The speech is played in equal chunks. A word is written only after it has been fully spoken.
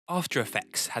After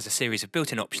Effects has a series of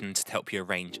built-in options to help you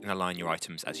arrange and align your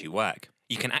items as you work.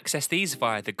 You can access these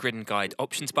via the Grid and Guide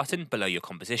Options button below your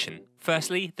composition.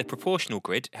 Firstly, the Proportional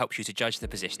Grid helps you to judge the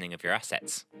positioning of your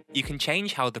assets. You can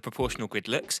change how the proportional grid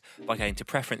looks by going to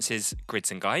Preferences,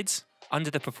 Grids and Guides.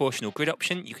 Under the Proportional Grid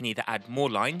option, you can either add more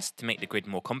lines to make the grid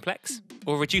more complex,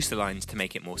 or reduce the lines to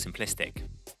make it more simplistic.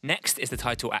 Next is the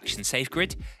Title Action Safe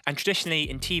Grid, and traditionally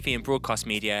in TV and broadcast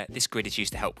media, this grid is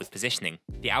used to help with positioning.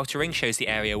 The outer ring shows the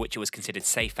area which it was considered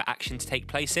safe for action to take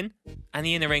place in, and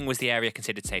the inner ring was the area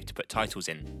considered safe to put titles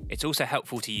in. It's also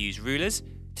helpful to use rulers.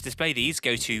 To display these,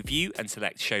 go to View and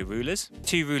select Show Rulers.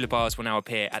 2 ruler bars will now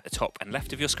appear at the top and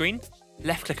left of your screen.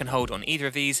 Left click and hold on either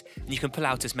of these, and you can pull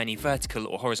out as many vertical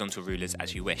or horizontal rulers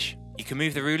as you wish. You can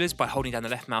move the rulers by holding down the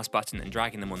left mouse button and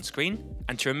dragging them on screen,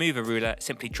 and to remove a ruler,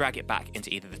 simply drag it back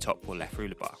into either the top or left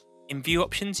ruler bar. In View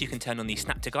options, you can turn on the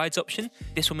Snap to Guides option.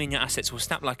 This will mean your assets will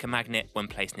snap like a magnet when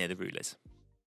placed near the rulers.